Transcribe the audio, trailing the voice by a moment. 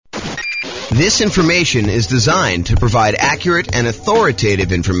This information is designed to provide accurate and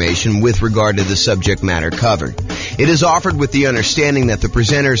authoritative information with regard to the subject matter covered. It is offered with the understanding that the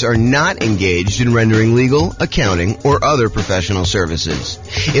presenters are not engaged in rendering legal, accounting, or other professional services.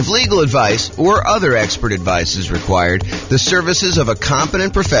 If legal advice or other expert advice is required, the services of a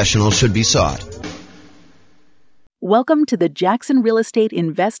competent professional should be sought. Welcome to the Jackson Real Estate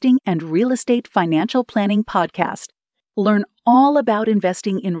Investing and Real Estate Financial Planning Podcast. Learn all about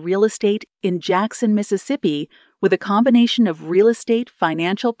investing in real estate in Jackson, Mississippi, with a combination of real estate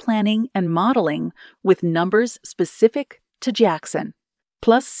financial planning and modeling with numbers specific to Jackson,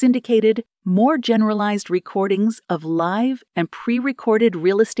 plus syndicated, more generalized recordings of live and pre-recorded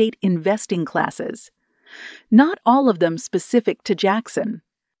real estate investing classes. Not all of them specific to Jackson.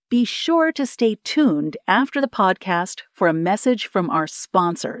 Be sure to stay tuned after the podcast for a message from our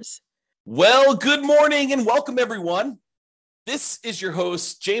sponsors. Well, good morning and welcome, everyone. This is your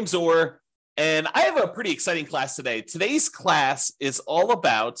host, James Orr, and I have a pretty exciting class today. Today's class is all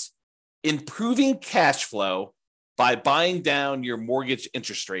about improving cash flow by buying down your mortgage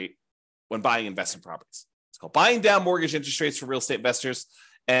interest rate when buying investment properties. It's called Buying Down Mortgage Interest Rates for Real Estate Investors.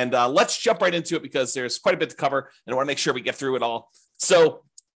 And let's jump right into it because there's quite a bit to cover, and I want to make sure we get through it all. So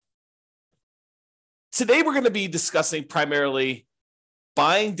today we're going to be discussing primarily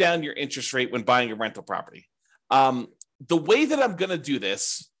buying down your interest rate when buying a rental property. The way that I'm going to do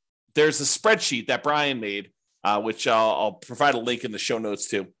this, there's a spreadsheet that Brian made, which I'll provide a link in the show notes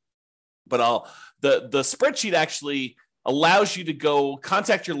to. But the spreadsheet actually allows you to go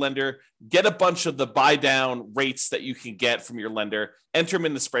contact your lender, get a bunch of the buy down rates that you can get from your lender, enter them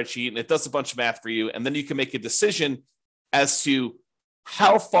in the spreadsheet, and it does a bunch of math for you. And then you can make a decision as to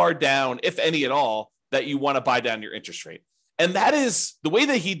how far down, if any at all, that you want to buy down your interest rate. And that is the way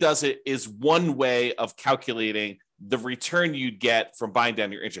that he does it is one way of calculating the return you'd get from buying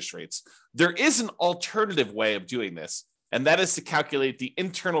down your interest rates. There is an alternative way of doing this, and that is to calculate the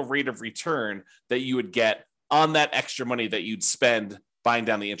internal rate of return that you would get on that extra money that you'd spend buying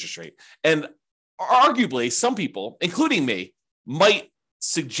down the interest rate. And arguably, some people, including me, might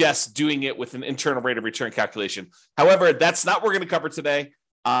suggest doing it with an internal rate of return calculation. However, that's not what we're going to cover today.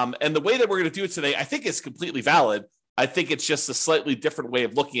 And the way that we're going to do it today, I think is completely valid. I think it's just a slightly different way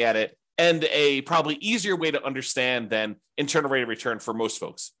of looking at it and a probably easier way to understand than internal rate of return for most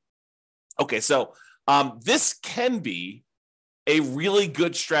folks. Okay, so this can be a really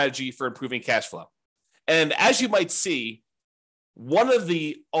good strategy for improving cash flow. And as you might see, one of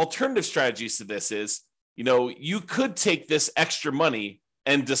the alternative strategies to this is, you could take this extra money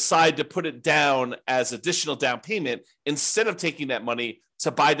and decide to put it down as additional down payment instead of taking that money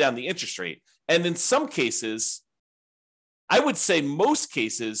to buy down the interest rate. And in some cases, I would say most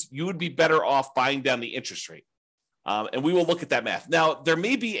cases, you would be better off buying down the interest rate. And we will look at that math. Now, there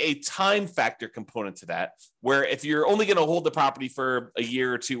may be a time factor component to that, where if you're only going to hold the property for a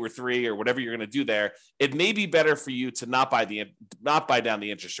year or two or three or whatever you're going to do there, it may be better for you to not buy down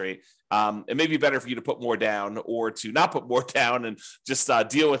the interest rate. It may be better for you to put more down or to not put more down and just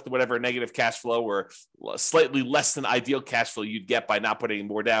deal with whatever negative cash flow or slightly less than ideal cash flow you'd get by not putting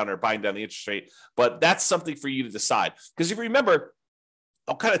more down or buying down the interest rate. But that's something for you to decide. Because if you remember,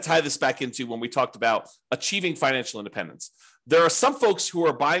 I'll kind of tie this back into when we talked about achieving financial independence. There are some folks who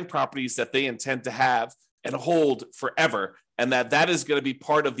are buying properties that they intend to have and hold forever, and that is going to be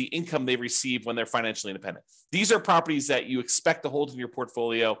part of the income they receive when they're financially independent. These are properties that you expect to hold in your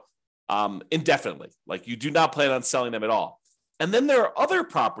portfolio indefinitely. Like you do not plan on selling them at all. And then there are other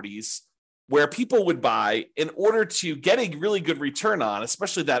properties where people would buy in order to get a really good return on,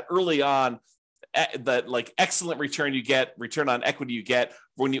 especially that early on, that like excellent return on equity you get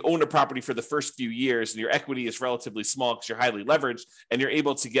when you own a property for the first few years and your equity is relatively small because you're highly leveraged and you're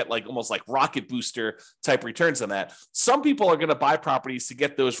able to get like almost like rocket booster type returns on that. Some people are going to buy properties to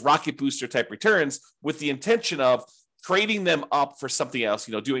get those rocket booster type returns with the intention of trading them up for something else,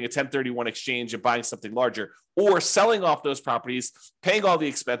 doing a 1031 exchange and buying something larger, or selling off those properties, paying all the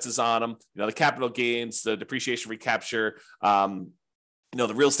expenses on them, the capital gains, the depreciation recapture,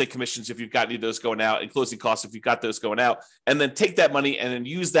 the real estate commissions, if you've got any of those going out, and closing costs, if you've got those going out, and then take that money and then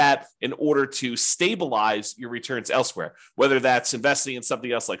use that in order to stabilize your returns elsewhere, whether that's investing in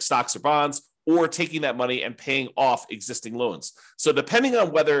something else like stocks or bonds, or taking that money and paying off existing loans. So depending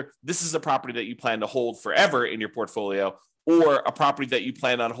on whether this is a property that you plan to hold forever in your portfolio, or a property that you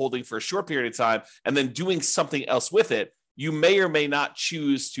plan on holding for a short period of time and then doing something else with it, you may or may not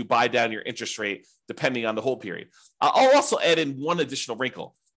choose to buy down your interest rate depending on the hold period. I'll also add in one additional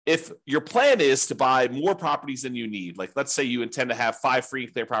wrinkle. If your plan is to buy more properties than you need, like let's say you intend to have 5 free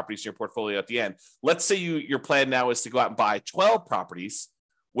and clear properties in your portfolio at the end. Let's say your plan now is to go out and buy 12 properties.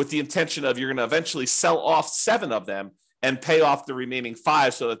 with the intention of you're going to eventually sell off 7 of them and pay off the remaining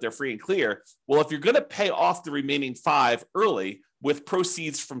 5 so that they're free and clear. Well, if you're going to pay off the remaining 5 early with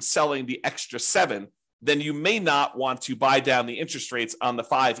proceeds from selling the extra 7, then you may not want to buy down the interest rates on the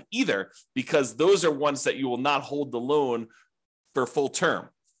 5 either, because those are ones that you will not hold the loan for full term.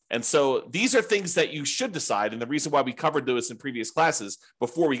 And so these are things that you should decide. And the reason why we covered those in previous classes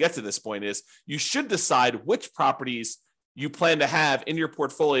before we get to this point is you should decide which properties you plan to have in your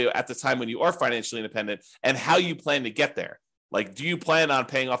portfolio at the time when you are financially independent and how you plan to get there. Like, do you plan on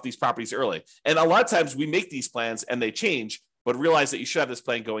paying off these properties early? And a lot of times we make these plans and they change, but realize that you should have this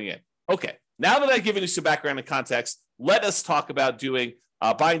plan going in. Okay, now that I've given you some background and context, let us talk about doing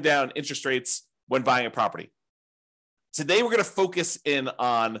buying down interest rates when buying a property. Today, we're going to focus in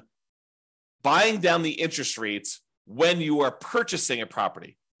on buying down the interest rates when you are purchasing a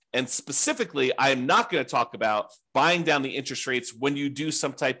property. And specifically, I am not going to talk about buying down the interest rates when you do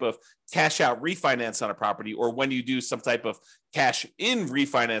some type of cash out refinance on a property, or when you do some type of cash in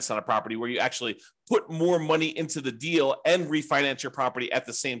refinance on a property where you actually put more money into the deal and refinance your property at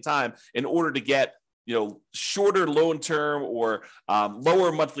the same time in order to get shorter loan term or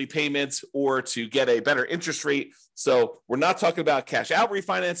lower monthly payments, or to get a better interest rate. So we're not talking about cash out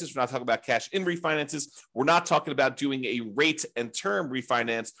refinances. We're not talking about cash in refinances. We're not talking about doing a rate and term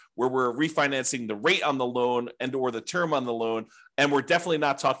refinance where we're refinancing the rate on the loan and or the term on the loan. And we're definitely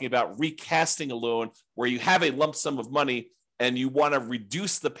not talking about recasting a loan where you have a lump sum of money and you want to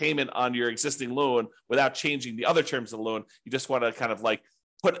reduce the payment on your existing loan without changing the other terms of the loan. You just want to kind of like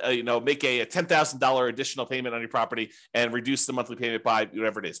make a $10,000 additional payment on your property and reduce the monthly payment by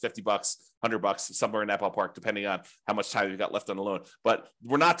whatever it is, $50, $100, somewhere in that ballpark, depending on how much time you've got left on the loan. But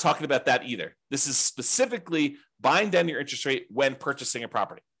we're not talking about that either. This is specifically buying down your interest rate when purchasing a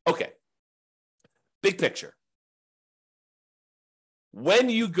property. Okay. Big picture.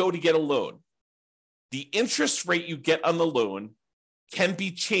 When you go to get a loan, the interest rate you get on the loan can be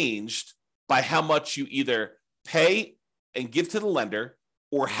changed by how much you either pay and give to the lender,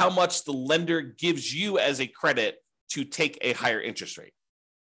 or how much the lender gives you as a credit to take a higher interest rate.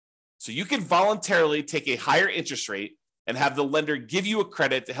 So you can voluntarily take a higher interest rate and have the lender give you a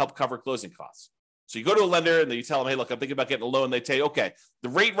credit to help cover closing costs. So you go to a lender and you tell them, hey, look, I'm thinking about getting a loan. They say, okay, the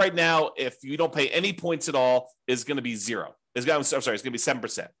rate right now, if you don't pay any points at all, is going to be 0. It's going to be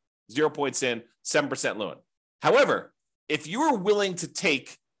 7%. 0 points in, 7% loan. However, if you are willing to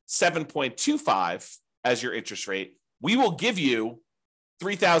take 7.25 as your interest rate, we will give you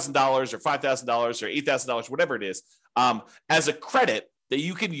 $3,000 or $5,000 or $8,000, whatever it is, as a credit that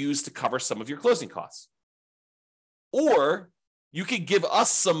you can use to cover some of your closing costs. Or you can give us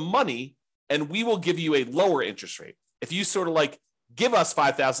some money and we will give you a lower interest rate. If you sort of like give us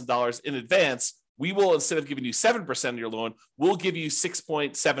 $5,000 in advance, we will, instead of giving you 7% of your loan, we'll give you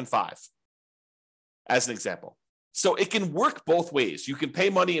 6.75 as an example. So it can work both ways. You can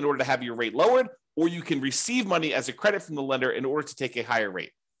pay money in order to have your rate lowered, or you can receive money as a credit from the lender in order to take a higher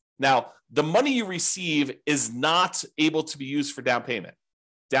rate. Now, the money you receive is not able to be used for down payment.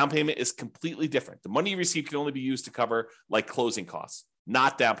 Down payment is completely different. The money you receive can only be used to cover like closing costs,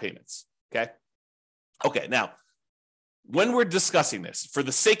 not down payments. Okay. Now, when we're discussing this, for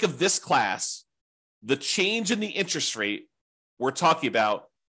the sake of this class, the change in the interest rate we're talking about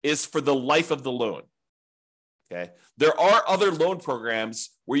is for the life of the loan. Okay. There are other loan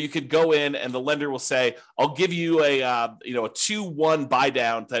programs where you could go in and the lender will say, I'll give you a 2-1 buy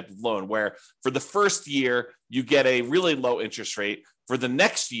down type of loan, where for the first year, you get a really low interest rate. For the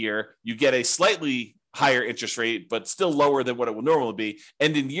next year, you get a slightly higher interest rate, but still lower than what it would normally be.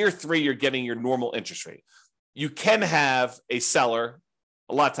 And in year 3, you're getting your normal interest rate. You can have a seller,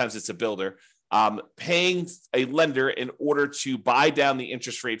 a lot of times it's a builder, paying a lender in order to buy down the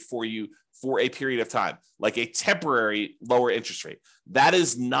interest rate for you for a period of time, like a temporary lower interest rate. That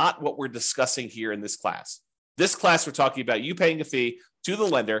is not what we're discussing here in this class. This class, we're talking about you paying a fee to the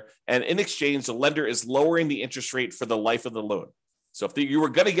lender, and in exchange, the lender is lowering the interest rate for the life of the loan. So if you were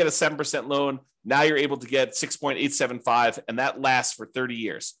going to get a 7% loan, now you're able to get 6.875, and that lasts for 30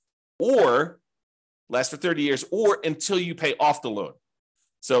 years. Or until you pay off the loan.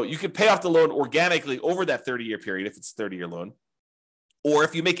 So you can pay off the loan organically over that 30-year period if it's a 30-year loan. Or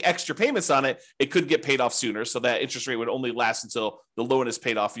if you make extra payments on it, it could get paid off sooner. So that interest rate would only last until the loan is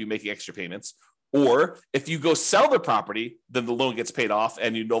paid off, you making extra payments. Or if you go sell the property, then the loan gets paid off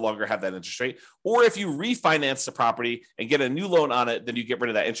and you no longer have that interest rate. Or if you refinance the property and get a new loan on it, then you get rid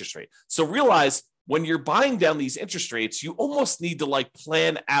of that interest rate. So realize when you're buying down these interest rates, you almost need to like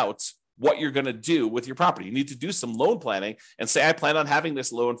plan out what you're going to do with your property. You need to do some loan planning and say, I plan on having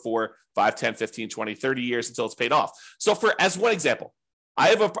this loan for 5, 10, 15, 20, 30 years until it's paid off. So as one example,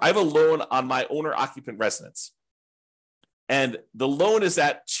 I have a loan on my owner occupant residence, and the loan is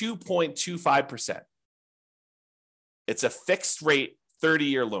at 2.25%. It's a fixed rate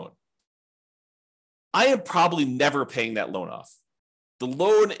 30-year loan. I am probably never paying that loan off. The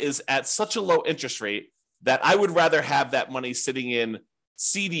loan is at such a low interest rate that I would rather have that money sitting in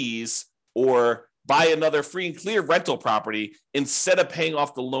CDs or buy another free and clear rental property instead of paying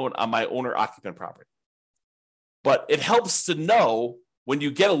off the loan on my owner occupant property. But it helps to know when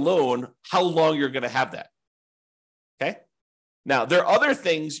you get a loan how long you're going to have that. Okay. Now, there are other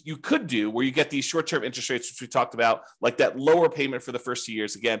things you could do where you get these short-term interest rates, which we talked about, like that lower payment for the first 2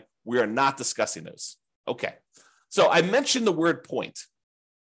 years. Again, we are not discussing those. Okay. So I mentioned the word point.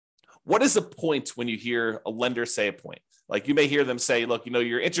 What is a point when you hear a lender say a point? Like you may hear them say, look,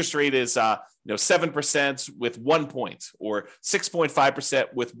 your interest rate is 7% with 1 point, or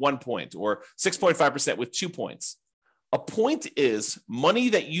 6.5% with 1 point, or 6.5% with 2 points. A point is money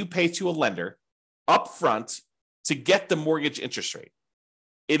that you pay to a lender upfront to get the mortgage interest rate.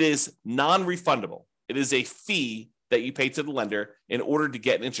 It is non-refundable. It is a fee that you pay to the lender in order to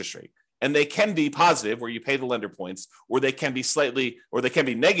get an interest rate. And they can be positive where you pay the lender points, or they can be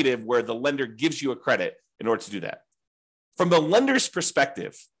negative where the lender gives you a credit in order to do that. From the lender's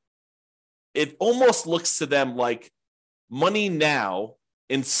perspective, it almost looks to them like money now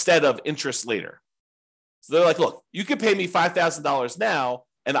instead of interest later. So they're like, look, you can pay me $5,000 now,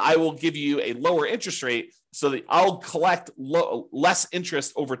 and I will give you a lower interest rate so that I'll collect less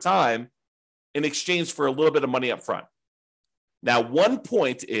interest over time in exchange for a little bit of money up front. Now, 1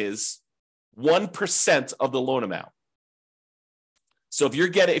 point is 1% of the loan amount. So if you're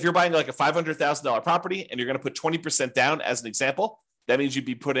buying like a $500,000 property and you're going to put 20% down as an example, that means you'd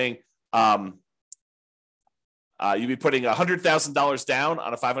be putting $100,000 down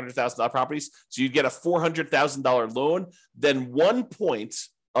on a $500,000 property. So you'd get a $400,000 loan. Then 1 point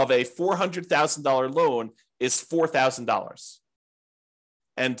of a $400,000 loan is $4,000.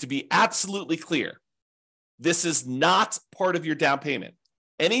 And to be absolutely clear, this is not part of your down payment.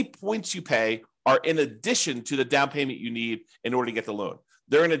 Any points you pay are in addition to the down payment you need in order to get the loan.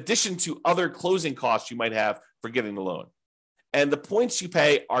 They're in addition to other closing costs you might have for getting the loan. And the points you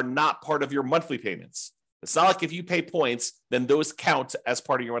pay are not part of your monthly payments. It's not like if you pay points, then those count as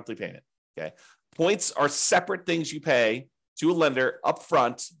part of your monthly payment. Okay. Points are separate things you pay to a lender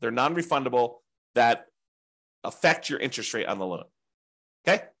upfront. They're non-refundable that affect your interest rate on the loan.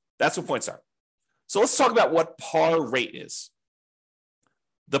 Okay. That's what points are. So let's talk about what par rate is.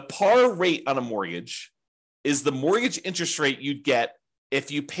 The par rate on a mortgage is the mortgage interest rate you'd get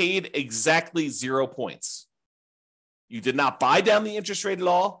if you paid exactly 0 points. You did not buy down the interest rate at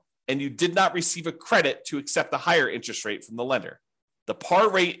all, and you did not receive a credit to accept the higher interest rate from the lender. The par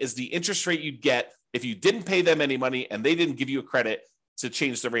rate is the interest rate you'd get if you didn't pay them any money and they didn't give you a credit to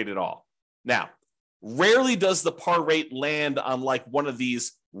change the rate at all. Now, rarely does the par rate land on like one of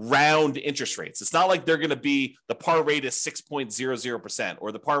these round interest rates. It's not like they're going to be the par rate is 6.00%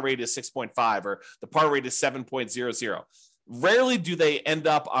 or the par rate is 6.5 or the par rate is 7.00. Rarely do they end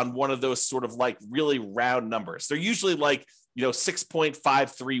up on one of those sort of like really round numbers. They're usually like,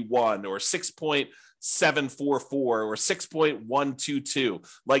 6.531 or 6.744 or 6.122.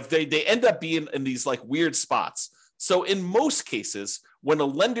 Like they end up being in these like weird spots. So in most cases, when a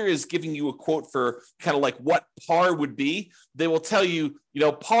lender is giving you a quote for kind of like what par would be, they will tell you,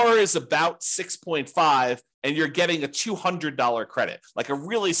 par is about 6.5 and you're getting a $200 credit, like a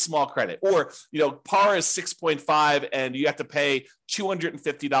really small credit. Or, par is 6.5 and you have to pay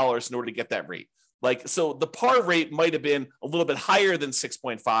 $250 in order to get that rate. Like, so the par rate might have been a little bit higher than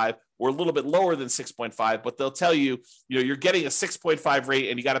 6.5 or a little bit lower than 6.5, but they'll tell you, you're getting a 6.5 rate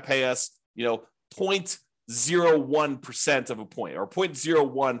and you got to pay us, 0.01% of a point or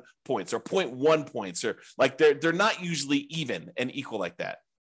 0.01 points or 0.1 points, or like they're not usually even and equal like that.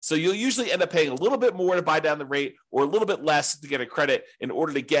 So you'll usually end up paying a little bit more to buy down the rate or a little bit less to get a credit in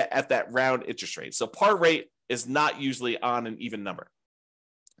order to get at that round interest rate. So par rate is not usually on an even number.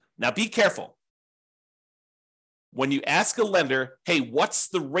 Now be careful. When you ask a lender, hey, what's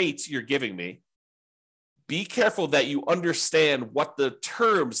the rate you're giving me? Be careful that you understand what the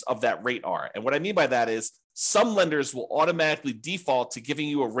terms of that rate are. And what I mean by that is some lenders will automatically default to giving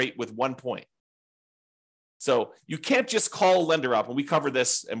you a rate with 1 point. So you can't just call a lender up, and we cover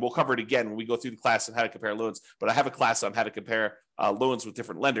this, and we'll cover it again when we go through the class on how to compare loans, but I have a class on how to compare loans with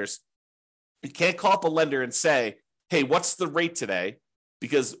different lenders. You can't call up a lender and say, hey, what's the rate today?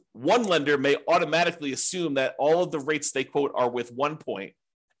 Because one lender may automatically assume that all of the rates they quote are with 1 point,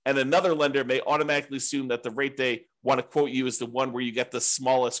 and another lender may automatically assume that the rate they want to quote you is the one where you get the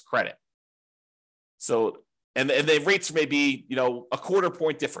smallest credit. So And the rates may be, a quarter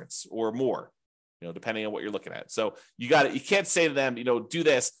point difference or more, depending on what you're looking at. So you can't say to them, do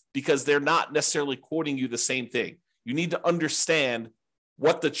this, because they're not necessarily quoting you the same thing. You need to understand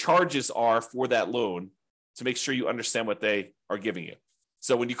what the charges are for that loan to make sure you understand what they are giving you.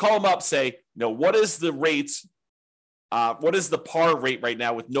 So when you call them up, say, what is the rate? What is the par rate right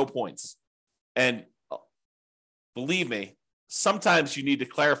now with no points? And believe me, sometimes you need to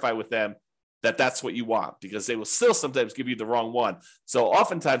clarify with them that that's what you want, because they will still sometimes give you the wrong one. So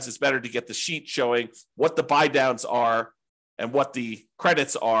oftentimes it's better to get the sheet showing what the buy downs are and what the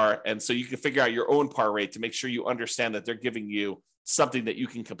credits are. And so you can figure out your own par rate to make sure you understand that they're giving you something that you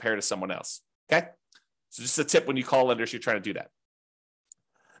can compare to someone else. Okay. So just a tip when you call lenders, you're trying to do that.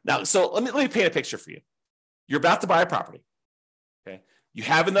 Now, so let me paint a picture for you. You're about to buy a property. Okay. You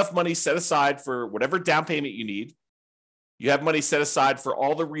have enough money set aside for whatever down payment you need. You have money set aside for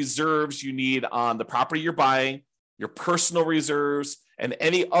all the reserves you need on the property you're buying, your personal reserves, and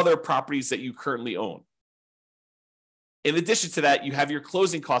any other properties that you currently own. In addition to that, you have your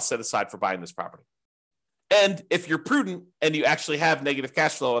closing costs set aside for buying this property. And if you're prudent and you actually have negative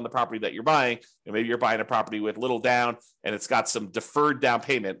cash flow on the property that you're buying, and maybe you're buying a property with little down and it's got some deferred down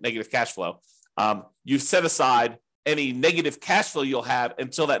payment, negative cash flow, you've set aside any negative cash flow you'll have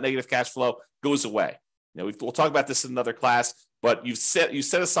until that negative cash flow goes away. We'll talk about this in another class, but you set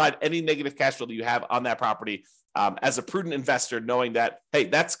aside any negative cash flow that you have on that property as a prudent investor, knowing that, hey,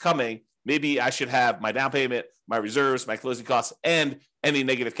 that's coming. Maybe I should have my down payment, my reserves, my closing costs, and any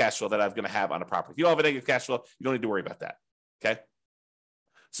negative cash flow that I'm going to have on a property. If you don't have a negative cash flow, you don't need to worry about that. Okay.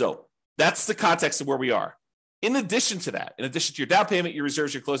 So that's the context of where we are. In addition to that, in addition to your down payment, your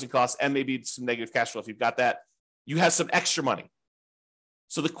reserves, your closing costs, and maybe some negative cash flow, if you've got that, you have some extra money.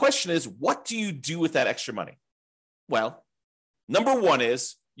 So the question is, what do you do with that extra money? Well, number one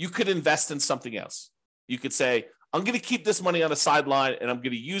is you could invest in something else. You could say, I'm going to keep this money on the sideline and I'm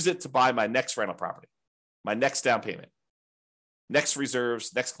going to use it to buy my next rental property, my next down payment, next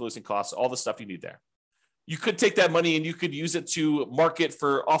reserves, next closing costs, all the stuff you need there. You could take that money and you could use it to market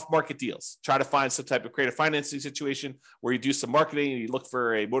for off-market deals. Try to find some type of creative financing situation where you do some marketing and you look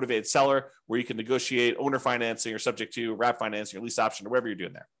for a motivated seller where you can negotiate owner financing or subject to wrap financing or lease option or whatever you're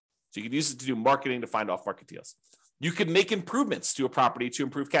doing there. So you can use it to do marketing to find off-market deals. You can make improvements to a property to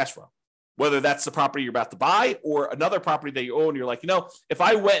improve cash flow, whether that's the property you're about to buy or another property that you own. You're like, if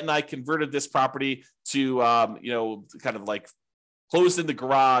I went and I converted this property to, kind of like closed in the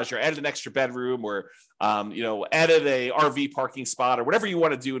garage or added an extra bedroom or, added a RV parking spot or whatever you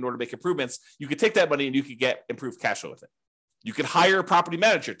want to do in order to make improvements, you could take that money and you could get improved cash flow with it. You could hire a property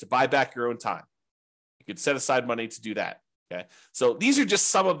manager to buy back your own time. You could set aside money to do that. Okay. So these are just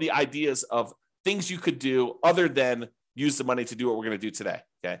some of the ideas of things you could do other than use the money to do what we're going to do today.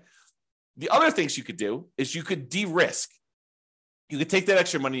 Okay. The other things you could do is you could de-risk. You could take that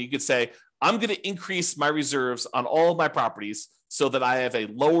extra money. You could say, I'm going to increase my reserves on all of my properties so that I have a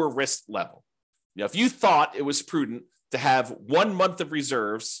lower risk level. If you thought it was prudent to have 1 month of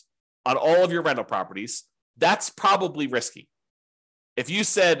reserves on all of your rental properties, that's probably risky. If you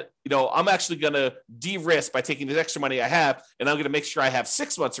said, I'm actually going to de-risk by taking the extra money I have, and I'm going to make sure I have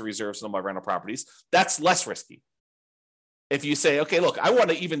 6 months of reserves on my rental properties, that's less risky. If you say, okay, look, I want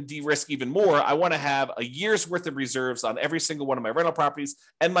to even de-risk even more. I want to have a year's worth of reserves on every single one of my rental properties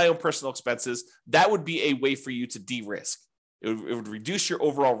and my own personal expenses. That would be a way for you to de-risk. It would reduce your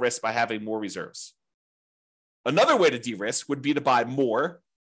overall risk by having more reserves. Another way to de-risk would be to buy more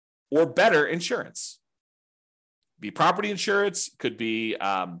or better insurance. Be property insurance, could be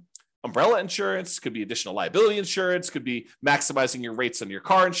umbrella insurance, could be additional liability insurance, could be maximizing your rates on your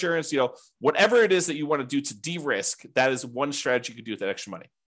car insurance, whatever it is that you want to do to de-risk, that is one strategy you could do with that extra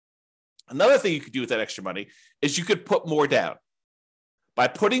money. Another thing you could do with that extra money is you could put more down. By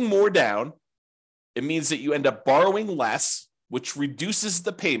putting more down, it means that you end up borrowing less, which reduces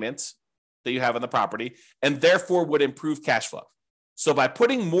the payment that you have on the property and therefore would improve cash flow. So by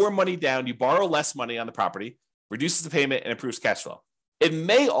putting more money down, you borrow less money on the property, reduces the payment, and improves cash flow. It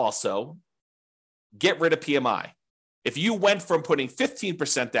may also get rid of PMI. If you went from putting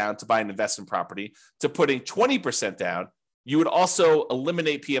 15% down to buy an investment property to putting 20% down, you would also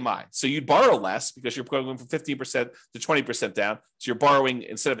eliminate PMI. So you'd borrow less because you're going from 15% to 20% down. So you're borrowing,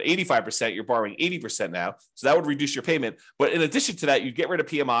 instead of 85%, you're borrowing 80% now. So that would reduce your payment. But in addition to that, you'd get rid of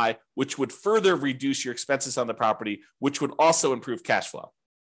PMI, which would further reduce your expenses on the property, which would also improve cash flow.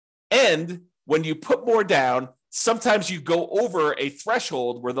 And when you put more down, sometimes you go over a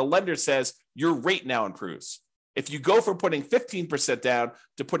threshold where the lender says your rate now improves. If you go from putting 15% down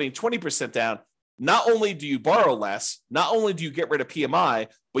to putting 20% down, not only do you borrow less, not only do you get rid of PMI,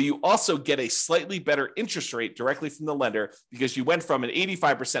 but you also get a slightly better interest rate directly from the lender because you went from an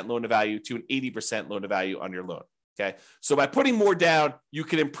 85% loan to value to an 80% loan to value on your loan. Okay. So by putting more down, you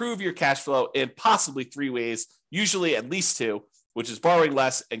can improve your cash flow in possibly 3 ways, usually at least 2, which is borrowing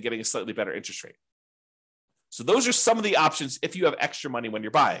less and getting a slightly better interest rate. So those are some of the options if you have extra money when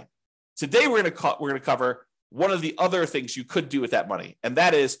you're buying. Today, we're going to cover one of the other things you could do with that money, and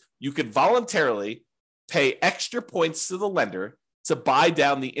that is you could voluntarily pay extra points to the lender to buy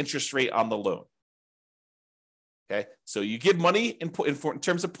down the interest rate on the loan. Okay, so you give money in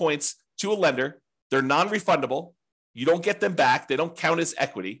terms of points to a lender. They're non-refundable. You don't get them back. They don't count as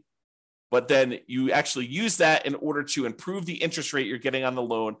equity, but then you actually use that in order to improve the interest rate you're getting on the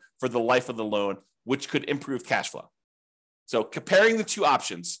loan for the life of the loan, which could improve cash flow. So comparing the two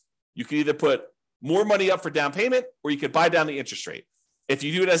options, you can either put more money up for down payment, or you could buy down the interest rate. If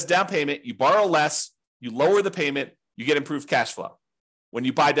you do it as down payment, you borrow less, you lower the payment, you get improved cash flow. When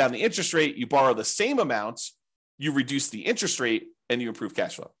you buy down the interest rate, you borrow the same amounts, you reduce the interest rate, and you improve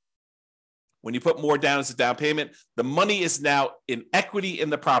cash flow. When you put more down as a down payment, the money is now in equity in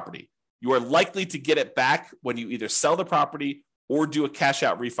the property. You are likely to get it back when you either sell the property or do a cash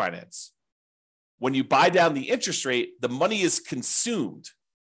out refinance. When you buy down the interest rate, the money is consumed.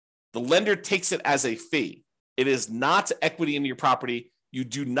 The lender takes it as a fee. It is not equity in your property. You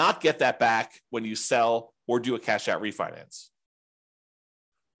do not get that back when you sell or do a cash out refinance.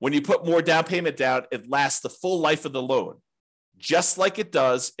 When you put more down payment down, it lasts the full life of the loan, just like it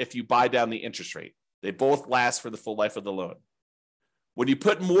does if you buy down the interest rate. They both last for the full life of the loan. When you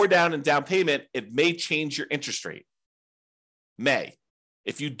put more down in down payment, it may change your interest rate. May.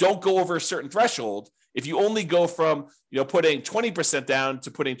 If you don't go over a certain threshold, if you only go from putting 20% down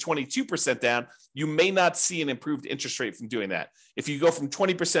to putting 22% down, you may not see an improved interest rate from doing that. If you go from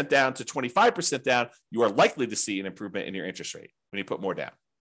 20% down to 25% down, you are likely to see an improvement in your interest rate when you put more down.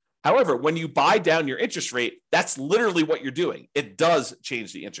 However, when you buy down your interest rate, that's literally what you're doing. It does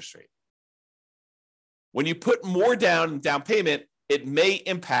change the interest rate. When you put more down in down payment, it may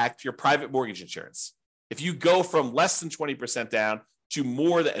impact your private mortgage insurance. If you go from less than 20% down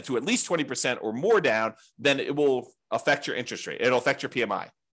to at least 20% or more down, then it will affect your interest rate. It'll affect your PMI.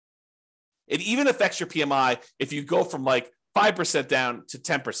 It even affects your PMI if you go from like 5% down to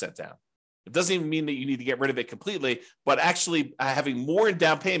 10% down. It doesn't even mean that you need to get rid of it completely, but actually having more in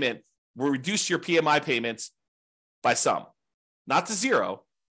down payment will reduce your PMI payments by some, not to zero.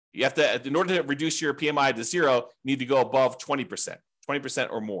 You have to, in order to reduce your PMI to zero, you need to go above 20%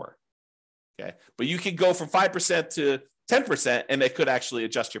 or more. Okay. But you can go from 5% to 10%, and it could actually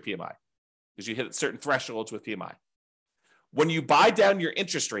adjust your PMI because you hit certain thresholds with PMI. When you buy down your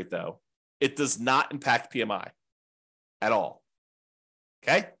interest rate, though, it does not impact PMI at all.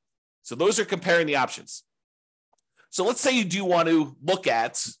 Okay? So those are comparing the options. So let's say you do want to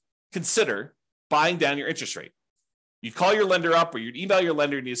consider buying down your interest rate. You call your lender up or you email your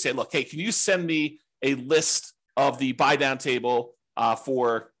lender and you say, look, hey, can you send me a list of the buy down table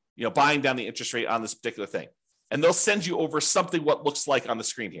for buying down the interest rate on this particular thing? And they'll send you over something what looks like on the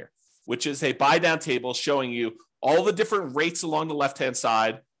screen here, which is a buy down table showing you all the different rates along the left-hand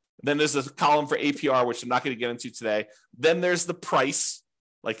side. Then there's a column for APR, which I'm not going to get into today. Then there's the price,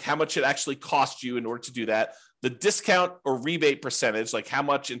 like how much it actually cost you in order to do that. The discount or rebate percentage, like how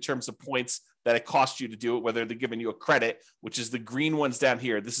much in terms of points that it costs you to do it, whether they're giving you a credit, which is the green ones down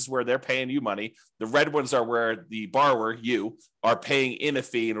here. This is where they're paying you money. The red ones are where the borrower, you, are paying in a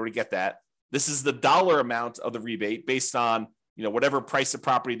fee in order to get that. This is the dollar amount of the rebate based on whatever price of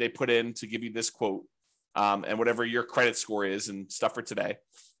property they put in to give you this quote, and whatever your credit score is and stuff for today.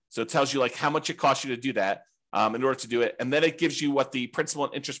 So it tells you like how much it costs you to do that in order to do it. And then it gives you what the principal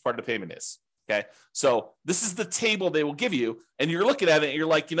and interest part of the payment is. Okay. So this is the table they will give you. And you're looking at it and you're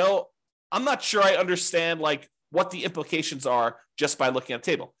like, I'm not sure I understand like what the implications are just by looking at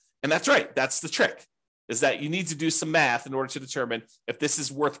the table. And that's right. That's the trick, is that you need to do some math in order to determine if this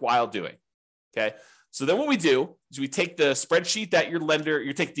is worthwhile doing. Okay. So then what we do is we take the spreadsheet that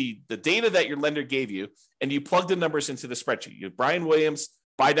you take the data that your lender gave you, and you plug the numbers into the spreadsheet. You have Brian Williams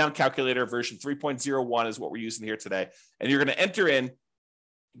buy down calculator version 3.01 is what we're using here today. And you're going to enter in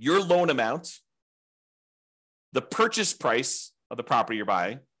your loan amount, the purchase price of the property you're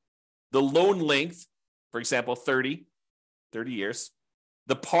buying, the loan length, for example, 30 years,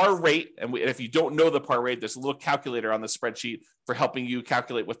 the par rate. And if you don't know the par rate, there's a little calculator on the spreadsheet for helping you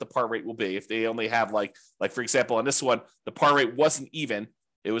calculate what the par rate will be. If they only have like for example, on this one, the par rate wasn't even.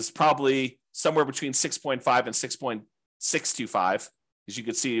 It was probably somewhere between 6.5 and 6.625. As you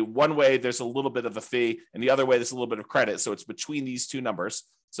can see, one way there's a little bit of a fee, and the other way there's a little bit of credit. So it's between these two numbers.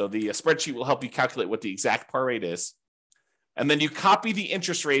 So the spreadsheet will help you calculate what the exact par rate is. And then you copy the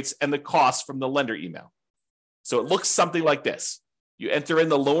interest rates and the costs from the lender email. So it looks something like this. You enter in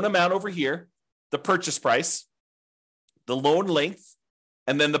the loan amount over here, the purchase price, the loan length,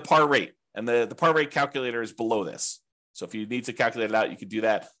 and then the par rate. And the par rate calculator is below this. So if you need to calculate it out, you can do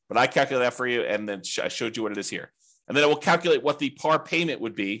that. But I calculate that for you, and then I showed you what it is here. And then it will calculate what the par payment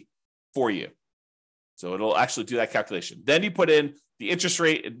would be for you. So it'll actually do that calculation. Then you put in the interest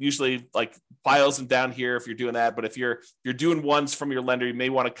rate. It usually like files them down here if you're doing that. But if you're doing ones from your lender, you may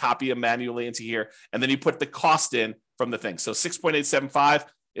want to copy them manually into here. And then you put the cost in from the thing. So 6.875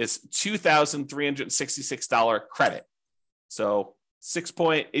 is $2,366 credit. So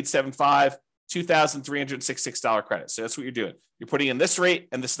 6.875, $2,366 credit. So that's what you're doing. You're putting in this rate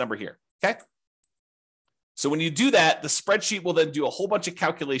and this number here. Okay. So when you do that, the spreadsheet will then do a whole bunch of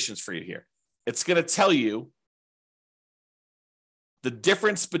calculations for you here. It's going to tell you the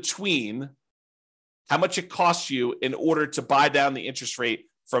difference between how much it costs you in order to buy down the interest rate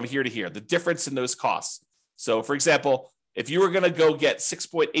from here to here, the difference in those costs. So for example, if you were going to go get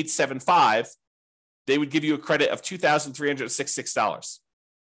 6.875, they would give you a credit of $2,366.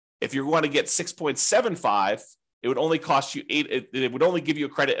 If you want to get 6.75, it would only cost you it would only give you a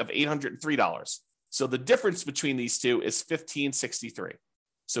credit of $803. So the difference between these two is $1,563.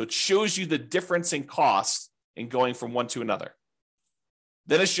 So it shows you the difference in cost in going from one to another.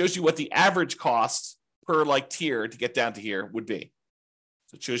 Then it shows you what the average cost per like tier to get down to here would be.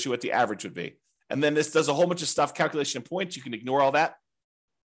 So it shows you what the average would be. And then this does a whole bunch of stuff, calculation points. You can ignore all that.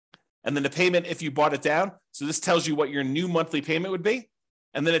 And then the payment, if you bought it down. So this tells you what your new monthly payment would be.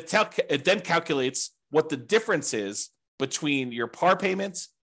 And then it then calculates what the difference is between your par payments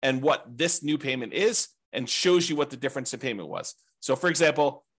and what this new payment is, and shows you what the difference in payment was. So for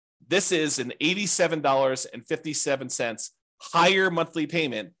example, this is an $87.57 higher monthly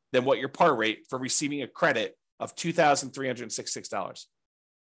payment than what your par rate for receiving a credit of $2,366.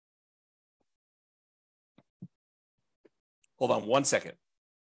 Hold on one second.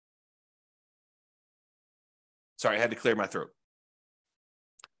 Sorry, I had to clear my throat.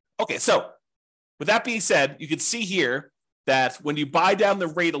 Okay, so with that being said, you can see here that when you buy down the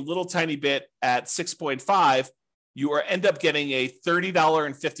rate a little tiny bit at 6.5, you end up getting a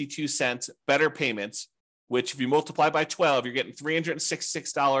 $30.52 better payment, which if you multiply by 12, you're getting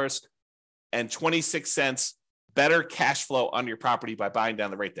 $366.26 better cash flow on your property by buying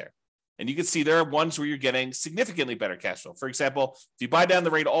down the rate there. And you can see there are ones where you're getting significantly better cash flow. For example, if you buy down the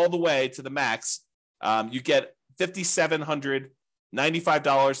rate all the way to the max, you get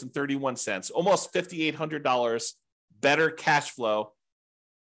 $5,795.31, almost $5,800 better cash flow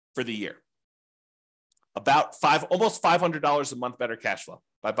for the year. Almost $500 a month better cash flow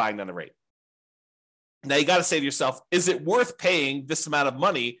by buying down the rate. Now you got to say to yourself, is it worth paying this amount of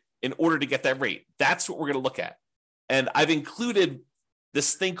money in order to get that rate? That's what we're going to look at. And I've included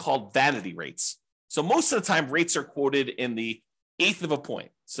this thing called vanity rates. So most of the time rates are quoted in the eighth of a point.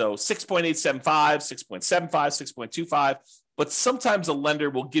 So 6.875, 6.75, 6.25. But sometimes a lender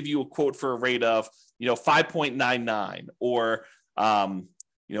will give you a quote for a rate of, 5.99 or,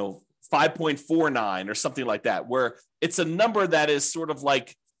 5.49 or something like that, where it's a number that is sort of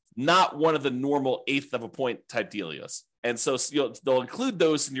like not one of the normal eighth of a point type deals. And so they'll include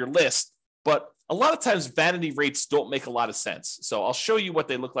those in your list, but a lot of times vanity rates don't make a lot of sense. So I'll show you what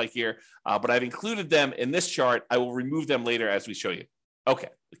they look like here, but I've included them in this chart. I will remove them later as we show you. Okay,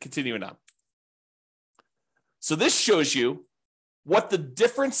 continuing on. So this shows you what the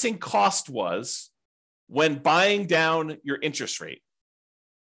difference in cost was when buying down your interest rate.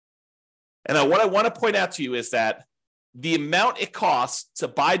 And what I want to point out to you is that the amount it costs to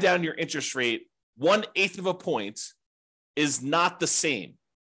buy down your interest rate 1/8 of a point is not the same.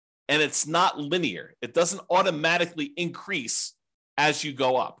 And it's not linear. It doesn't automatically increase as you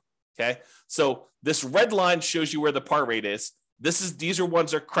go up. Okay. So this red line shows you where the par rate is. These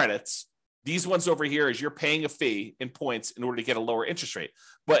ones are credits. These ones over here is you're paying a fee in points in order to get a lower interest rate.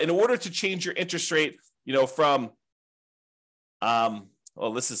 But in order to change your interest rate, from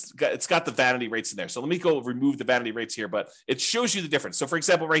it's got the vanity rates in there. So let me go remove the vanity rates here, but it shows you the difference. So for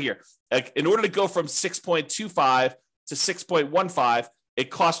example, right here, in order to go from 6.25 to 6.15, it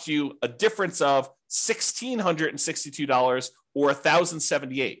cost you a difference of $1,662 or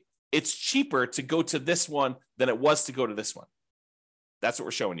 $1,078. It's cheaper to go to this one than it was to go to this one. That's what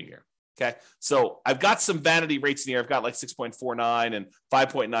we're showing you here. Okay. So I've got some vanity rates in here. I've got like 6.49 and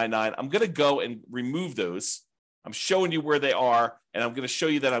 5.99. I'm going to go and remove those. I'm showing you where they are, and I'm going to show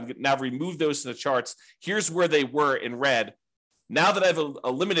you that I'm now remove those in the charts. Here's where they were in red. Now that I've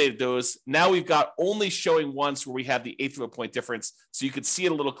eliminated those, now we've got only showing ones where we have the eighth of a point difference. So you could see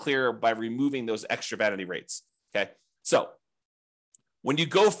it a little clearer by removing those extra vanity rates. Okay. So when you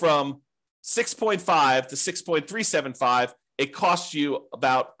go from 6.5 to 6.375, it costs you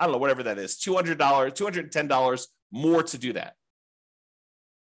about, I don't know, whatever that is, $200, $210 more to do that.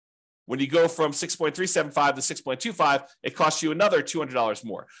 When you go from 6.375 to 6.25, it costs you another $200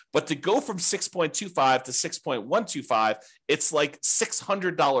 more. But to go from 6.25 to 6.125, it's like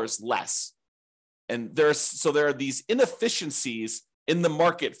 $600 less. And there are these inefficiencies in the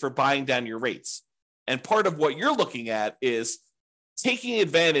market for buying down your rates. And part of what you're looking at is taking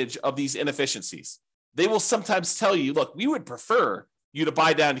advantage of these inefficiencies. They will sometimes tell you, look, we would prefer you to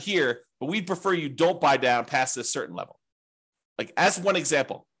buy down here, but we'd prefer you don't buy down past this certain level. Like as one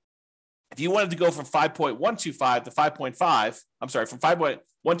example, if you wanted to go from 5.125 to 5.5, I'm sorry, from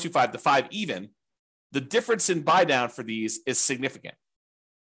 5.125 to 5 even, the difference in buy down for these is significant.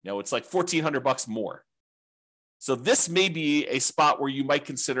 You know, it's like $1,400 more. So this may be a spot where you might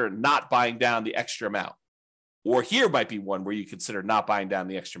consider not buying down the extra amount. Or here might be one where you consider not buying down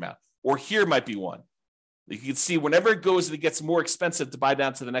the extra amount. Or here might be one. You can see whenever it goes and it gets more expensive to buy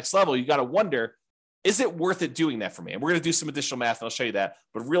down to the next level, you got to wonder, is it worth it doing that for me? And we're going to do some additional math and I'll show you that,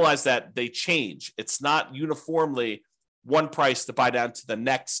 but realize that they change. It's not uniformly one price to buy down to the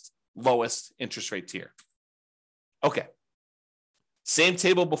next lowest interest rate tier. Okay. Same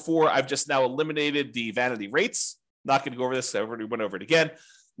table before. I've just now eliminated the vanity rates. Not going to go over this. I already went over it again.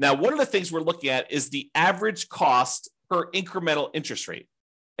 Now, one of the things we're looking at is the average cost per incremental interest rate.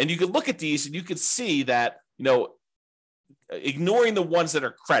 And you can look at these and you can see that, you know, ignoring the ones that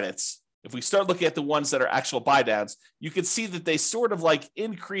are credits, if we start looking at the ones that are actual buy downs, you can see that they sort of like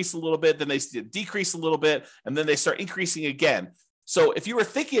increase a little bit, then they decrease a little bit, and then they start increasing again. So if you were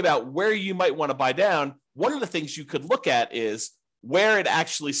thinking about where you might want to buy down, one of the things you could look at is where it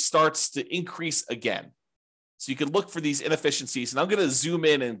actually starts to increase again. So you can look for these inefficiencies, and I'm going to zoom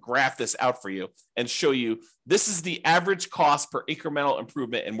in and graph this out for you and show you this is the average cost per incremental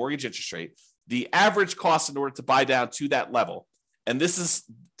improvement in mortgage interest rate, the average cost in order to buy down to that level. And this is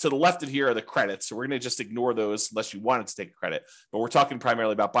to the left of here are the credits. So we're going to just ignore those unless you wanted to take a credit, but we're talking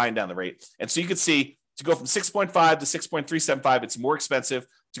primarily about buying down the rate. And so you can see to go from 6.5 to 6.375, it's more expensive.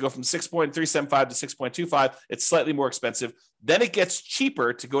 To go from 6.375 to 6.25, it's slightly more expensive. Then it gets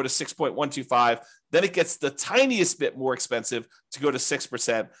cheaper to go to 6.125. Then it gets the tiniest bit more expensive to go to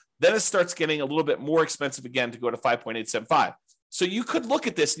 6%. Then it starts getting a little bit more expensive again to go to 5.875. So you could look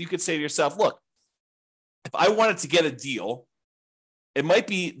at this and you could say to yourself, look, if I wanted to get a deal, it might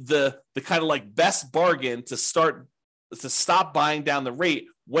be the kind of like best bargain to stop buying down the rate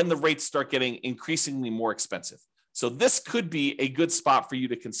when the rates start getting increasingly more expensive. So this could be a good spot for you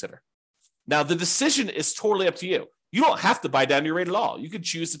to consider. Now, the decision is totally up to you. You don't have to buy down your rate at all. You could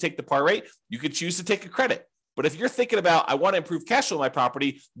choose to take the par rate. You could choose to take a credit. But if you're thinking about, I want to improve cash flow in my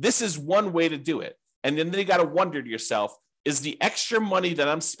property, this is one way to do it. And then you got to wonder to yourself, is the extra money that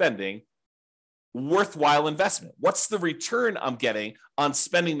I'm spending worthwhile investment? What's the return I'm getting on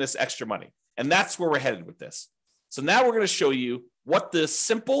spending this extra money? And that's where we're headed with this. So now we're going to show you what the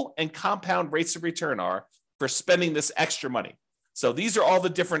simple and compound rates of return are for spending this extra money. So these are all the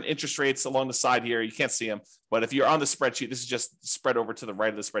different interest rates along the side here. You can't see them, but if you're on the spreadsheet, this is just spread over to the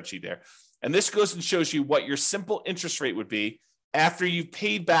right of the spreadsheet there. And this goes and shows you what your simple interest rate would be after you've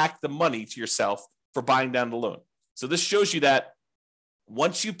paid back the money to yourself for buying down the loan. So this shows you that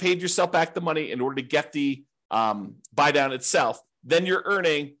once you paid yourself back the money in order to get the buy down itself, then you're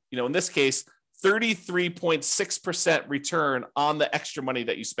earning, in this case, 33.6% return on the extra money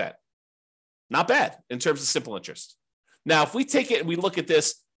that you spent. Not bad in terms of simple interest. Now, if we take it and we look at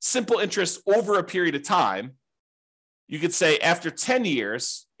this simple interest over a period of time, you could say after 10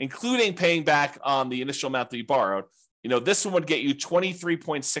 years, including paying back on the initial amount that you borrowed, this one would get you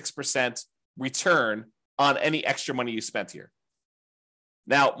 23.6% return on any extra money you spent here.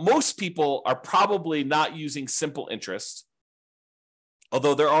 Now, most people are probably not using simple interest,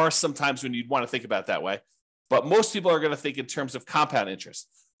 although there are some times when you'd want to think about it that way. But most people are going to think in terms of compound interest.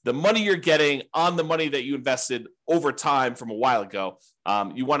 The money you're getting on the money that you invested over time from a while ago,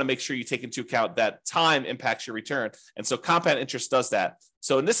 you want to make sure you take into account that time impacts your return. And so compound interest does that.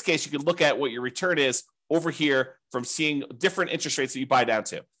 So in this case, you can look at what your return is over here from seeing different interest rates that you buy down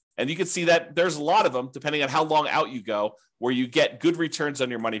to. And you can see that there's a lot of them, depending on how long out you go, where you get good returns on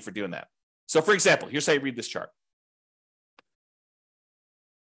your money for doing that. So for example, here's how you read this chart.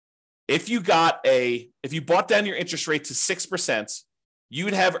 If you bought down your interest rate to 6%, you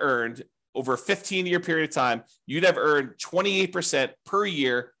would have earned over a 15-year period of time, you'd have earned 28% per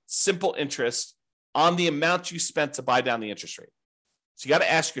year simple interest on the amount you spent to buy down the interest rate. So you got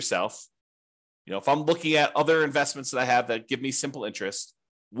to ask yourself, if I'm looking at other investments that I have that give me simple interest,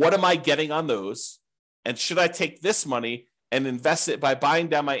 what am I getting on those? And should I take this money and invest it by buying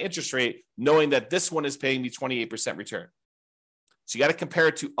down my interest rate, knowing that this one is paying me 28% return? So you got to compare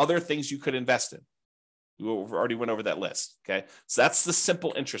it to other things you could invest in. We already went over that list. Okay. So that's the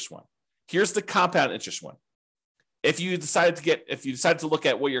simple interest one. Here's the compound interest one. If you decide to look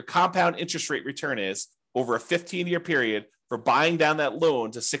at what your compound interest rate return is over a 15-year period for buying down that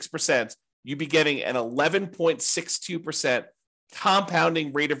loan to 6%, you'd be getting an 11.62%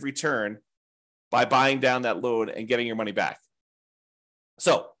 compounding rate of return by buying down that loan and getting your money back.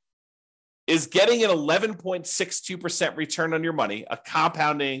 So, is getting an 11.62% return on your money, a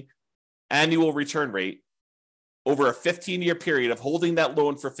compounding annual return rate over a 15-year period of holding that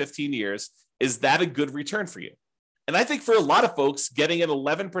loan for 15 years, is that a good return for you? And I think for a lot of folks, getting an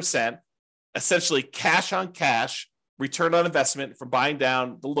 11%, essentially cash on cash return on investment from buying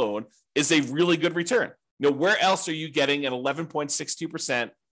down the loan is a really good return. Where else are you getting an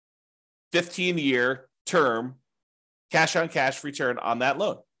 11.62% 15-year term cash on cash return on that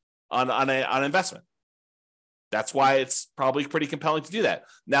loan, on investment? That's why it's probably pretty compelling to do that.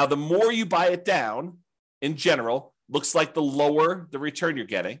 Now, the more you buy it down, in general, looks like the lower the return you're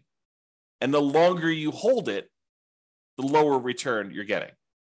getting. And the longer you hold it, the lower return you're getting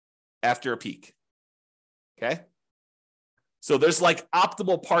after a peak. Okay? So there's like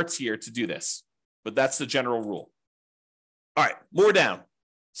optimal parts here to do this, but that's the general rule. All right, more down.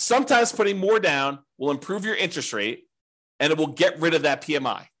 Sometimes putting more down will improve your interest rate and it will get rid of that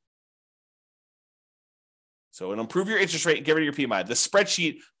PMI. So it'll improve your interest rate and get rid of your PMI. The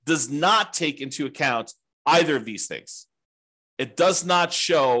spreadsheet does not take into account either of these things. It does not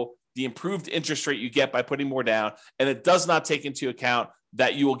show the improved interest rate you get by putting more down, and it does not take into account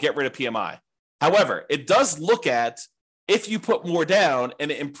that you will get rid of PMI. However, it does look at if you put more down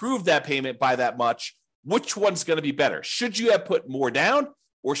and it improved that payment by that much, which one's going to be better? Should you have put more down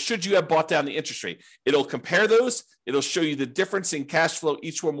or should you have bought down the interest rate? It'll compare those. It'll show you the difference in cash flow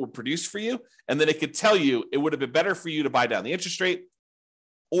each one will produce for you. And then it could tell you it would have been better for you to buy down the interest rate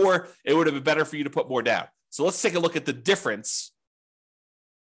or it would have been better for you to put more down. So let's take a look at the difference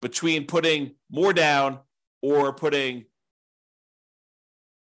between putting more down or buying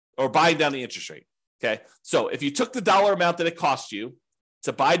down the interest rate. Okay. So if you took the dollar amount that it cost you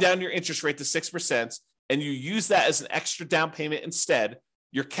to buy down your interest rate to 6% and you use that as an extra down payment instead,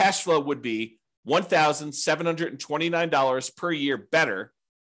 your cash flow would be $1,729 per year better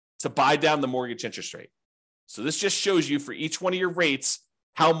to buy down the mortgage interest rate. So this just shows you for each one of your rates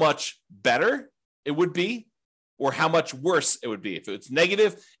how much better it would be or how much worse it would be. If it's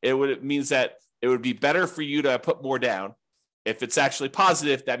negative, it means that it would be better for you to put more down. If it's actually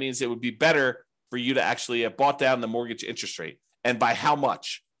positive, that means it would be better for you to actually have bought down the mortgage interest rate. And by how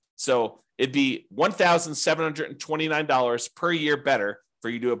much? So it'd be $1,729 per year better for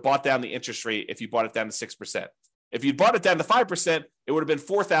you to have bought down the interest rate if you bought it down to 6%. If you bought it down to 5%, it would have been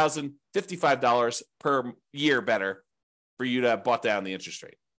 $4,055 per year better for you to have bought down the interest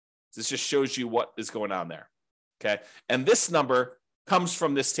rate. This just shows you what is going on there. Okay. And this number comes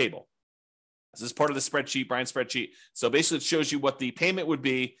from this table. This is part of the spreadsheet, Brian's spreadsheet. So basically it shows you what the payment would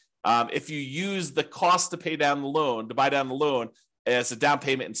be if you use the cost to pay down the loan, to buy down the loan as a down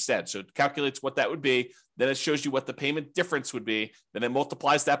payment instead. So it calculates what that would be. Then it shows you what the payment difference would be. Then it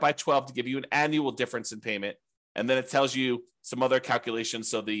multiplies that by 12 to give you an annual difference in payment. And then it tells you some other calculations.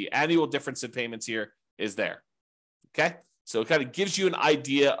 So the annual difference in payments here is there. Okay. So it kind of gives you an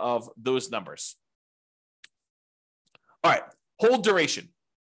idea of those numbers. All right. Hold duration.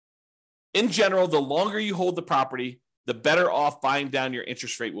 In general, the longer you hold the property, the better off buying down your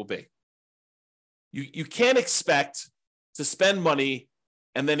interest rate will be. You can't expect to spend money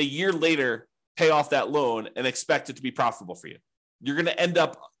and then a year later pay off that loan and expect it to be profitable for you. You're going to end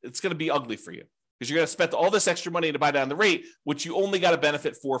up, it's going to be ugly for you because you're going to spend all this extra money to buy down the rate, which you only got a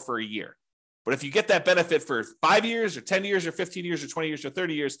benefit for a year. But if you get that benefit for 5 years or 10 years or 15 years or 20 years or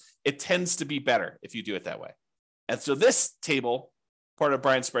 30 years, it tends to be better if you do it that way. And so this table, part of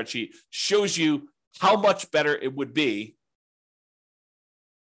Brian's spreadsheet, shows you how much better it would be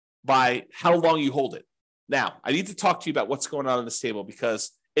by how long you hold it. Now, I need to talk to you about what's going on in this table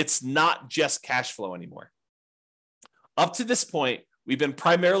because it's not just cash flow anymore. Up to this point, we've been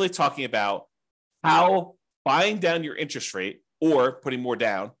primarily talking about how buying down your interest rate or putting more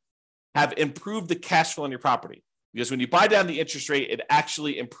down have improved the cash flow on your property. Because when you buy down the interest rate, it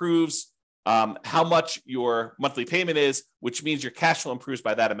actually improves how much your monthly payment is, which means your cash flow improves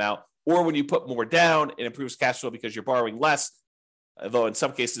by that amount. Or when you put more down, it improves cash flow because you're borrowing less, although in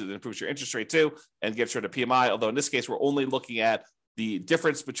some cases it improves your interest rate too and gets rid of PMI. Although in this case, we're only looking at the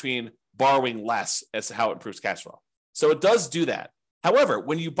difference between borrowing less as to how it improves cash flow. So it does do that. However,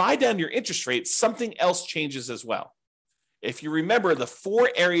 when you buy down your interest rate, something else changes as well. If you remember the 4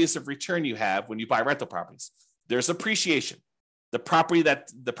 areas of return you have when you buy rental properties, there's appreciation. The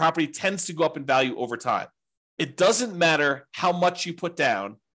property tends to go up in value over time. It doesn't matter how much you put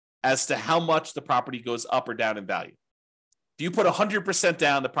down as to how much the property goes up or down in value. If you put 100%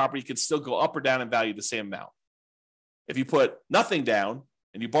 down, the property can still go up or down in value the same amount. If you put nothing down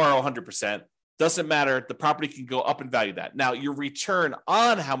and you borrow 100%, doesn't matter, the property can go up in value that. Now, your return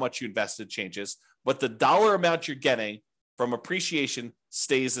on how much you invested changes, but the dollar amount you're getting from appreciation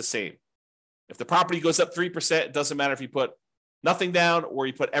stays the same. If the property goes up 3%, it doesn't matter if you put nothing down or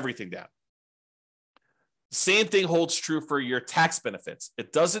you put everything down. The same thing holds true for your tax benefits.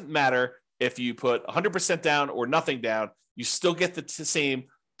 It doesn't matter if you put 100% down or nothing down, you still get the same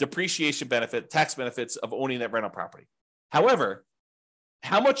depreciation benefit, tax benefits of owning that rental property. However,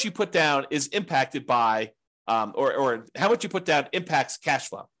 how much you put down is impacted by, or how much you put down impacts cash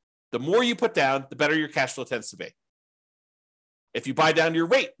flow. The more you put down, the better your cash flow tends to be. If you buy down your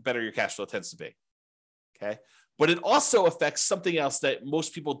rate, the better your cash flow tends to be. Okay. But it also affects something else that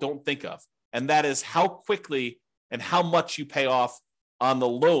most people don't think of, and that is how quickly and how much you pay off on the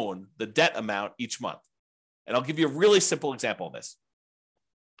loan, the debt amount each month. And I'll give you a really simple example of this.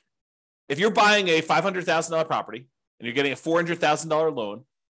 If you're buying a $500,000 property and you're getting a $400,000 loan,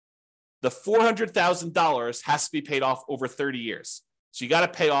 the $400,000 has to be paid off over 30 years. So you got to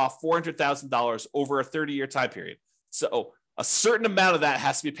pay off $400,000 over a 30-year time period. So a certain amount of that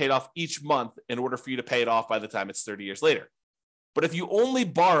has to be paid off each month in order for you to pay it off by the time it's 30 years later. But if you only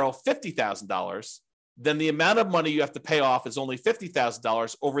borrow $50,000, then the amount of money you have to pay off is only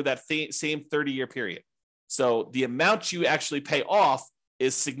 $50,000 over that same 30-year period. So the amount you actually pay off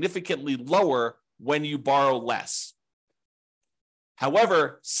is significantly lower when you borrow less.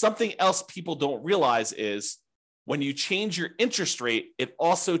 However, something else people don't realize is when you change your interest rate, it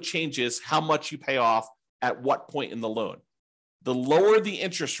also changes how much you pay off at what point in the loan. The lower the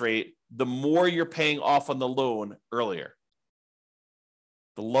interest rate, the more you're paying off on the loan earlier.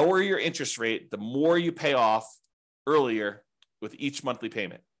 The lower your interest rate, the more you pay off earlier with each monthly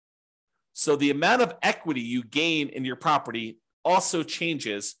payment. So the amount of equity you gain in your property also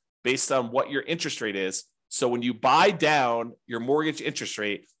changes based on what your interest rate is. So when you buy down your mortgage interest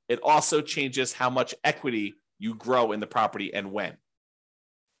rate, it also changes how much equity you grow in the property and when.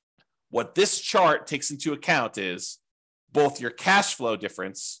 What this chart takes into account is both your cash flow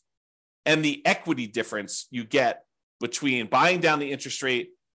difference and the equity difference you get between buying down the interest rate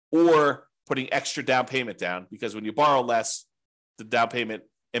or putting extra down payment down, because when you borrow less, the down payment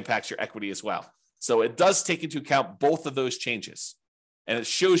impacts your equity as well. So it does take into account both of those changes, and it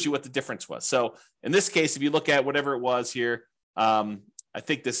shows you what the difference was. So in this case, if you look at whatever it was here, I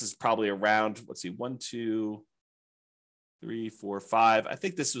think this is probably around, 1, 2, 3, 4, 5. I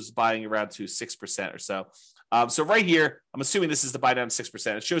think this was buying around to 6% or so. So right here, I'm assuming this is the buy down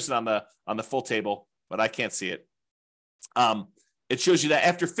 6%. It shows it on the full table, but I can't see it. It shows you that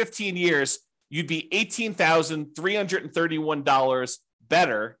after 15 years, you'd be $18,331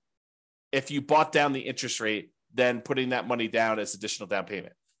 better if you bought down the interest rate than putting that money down as additional down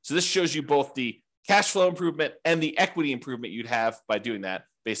payment. So this shows you both the cash flow improvement and the equity improvement you'd have by doing that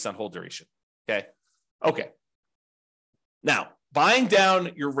based on hold duration. Okay. Now, buying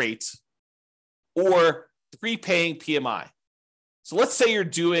down your rate or prepaying PMI. So let's say you're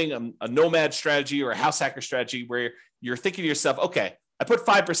doing a nomad strategy or a house hacker strategy where you're thinking to yourself, okay, I put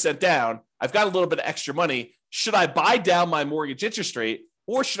 5% down. I've got a little bit of extra money. Should I buy down my mortgage interest rate,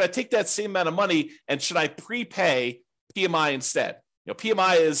 or should I take that same amount of money and should I prepay PMI instead?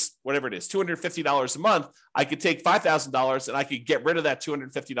 PMI is whatever it is, $250 a month. I could take $5,000 and I could get rid of that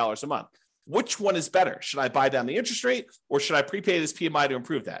 $250 a month. Which one is better? Should I buy down the interest rate or should I prepay this PMI to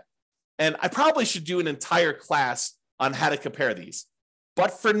improve that? And I probably should do an entire class on how to compare these.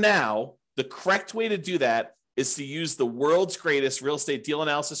 But for now, the correct way to do that is to use the world's greatest real estate deal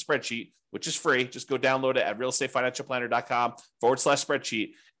analysis spreadsheet, which is free. Just go download it at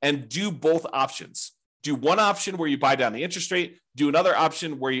realestatefinancialplanner.com/spreadsheet and do both options. Do one option where you buy down the interest rate, do another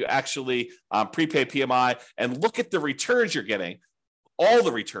option where you actually prepay PMI, and look at the returns you're getting, all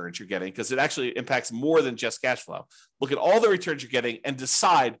the returns you're getting, because it actually impacts more than just cash flow. Look at all the returns you're getting and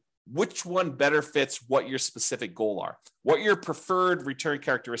decide which one better fits what your specific goal are, what your preferred return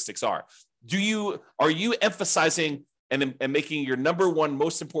characteristics are. Are you emphasizing and making your number one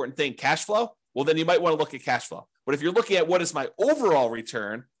most important thing cash flow? Well, then you might want to look at cash flow. But if you're looking at what is my overall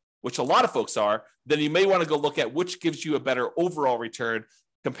return, which a lot of folks are, then you may want to go look at which gives you a better overall return,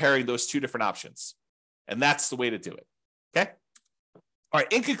 comparing those two different options. And that's the way to do it. Okay. All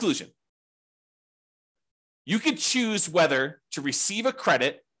right, in conclusion, you can choose whether to receive a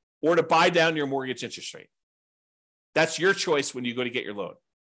credit or to buy down your mortgage interest rate. That's your choice when you go to get your loan.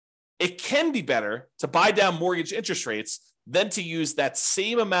 It can be better to buy down mortgage interest rates than to use that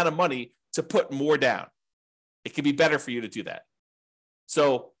same amount of money to put more down. It can be better for you to do that.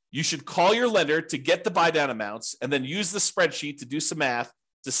 So you should call your lender to get the buy down amounts and then use the spreadsheet to do some math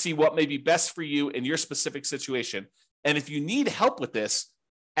to see what may be best for you in your specific situation. And if you need help with this,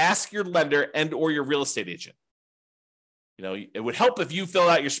 ask your lender and or your real estate agent. You know, it would help if you fill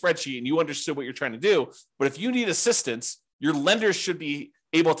out your spreadsheet and you understood what you're trying to do. But if you need assistance, your lenders should be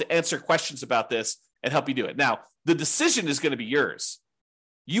able to answer questions about this and help you do it. Now, the decision is going to be yours.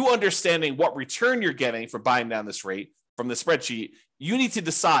 You understanding what return you're getting for buying down this rate from the spreadsheet, you need to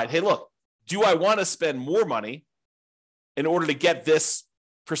decide, hey, look, do I want to spend more money in order to get this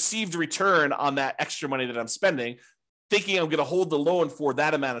perceived return on that extra money that I'm spending, thinking I'm going to hold the loan for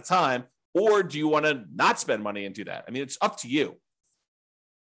that amount of time, or do you want to not spend money and do that? I mean, it's up to you.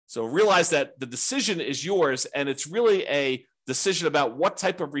 So realize that the decision is yours, and it's really a decision about what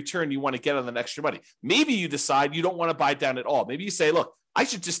type of return you want to get on that extra money. Maybe you decide you don't want to buy it down at all. Maybe you say, look, I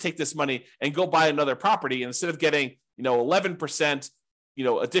should just take this money and go buy another property. And instead of getting, 11%,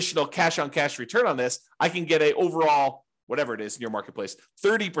 additional cash on cash return on this, I can get a overall, whatever it is in your marketplace,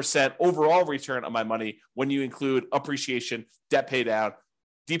 30% overall return on my money when you include appreciation, debt pay down,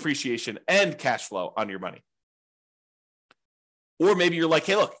 depreciation, and cash flow on your money. Or maybe you're like,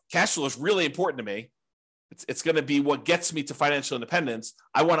 hey, look, cash flow is really important to me. It's going to be what gets me to financial independence.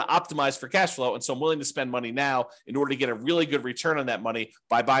 I want to optimize for cash flow. And so I'm willing to spend money now in order to get a really good return on that money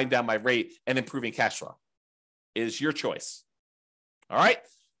by buying down my rate and improving cash flow. It is your choice. All right.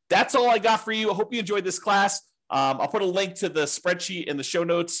 That's all I got for you. I hope you enjoyed this class. I'll put a link to the spreadsheet in the show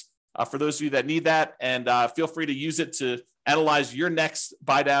notes for those of you that need that. And feel free to use it to analyze your next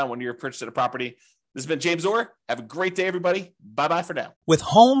buy down when you're purchasing a property. This has been James Orr. Have a great day, everybody. Bye-bye for now. With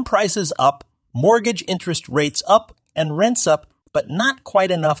home prices up, mortgage interest rates up, and rents up, but not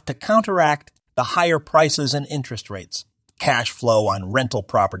quite enough to counteract the higher prices and interest rates. Cash flow on rental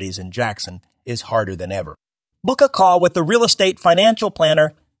properties in Jackson is harder than ever. Book a call with the Real Estate Financial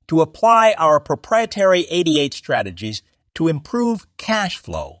Planner to apply our proprietary 88 strategies to improve cash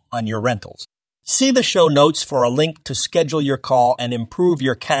flow on your rentals. See the show notes for a link to schedule your call and improve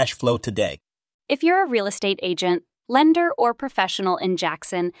your cash flow today. If you're a real estate agent, lender, or professional in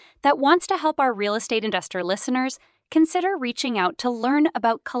Jackson that wants to help our real estate investor listeners, consider reaching out to learn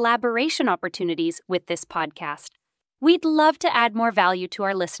about collaboration opportunities with this podcast. We'd love to add more value to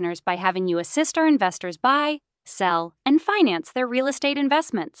our listeners by having you assist our investors buy, sell, and finance their real estate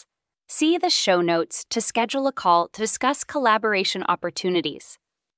investments. See the show notes to schedule a call to discuss collaboration opportunities.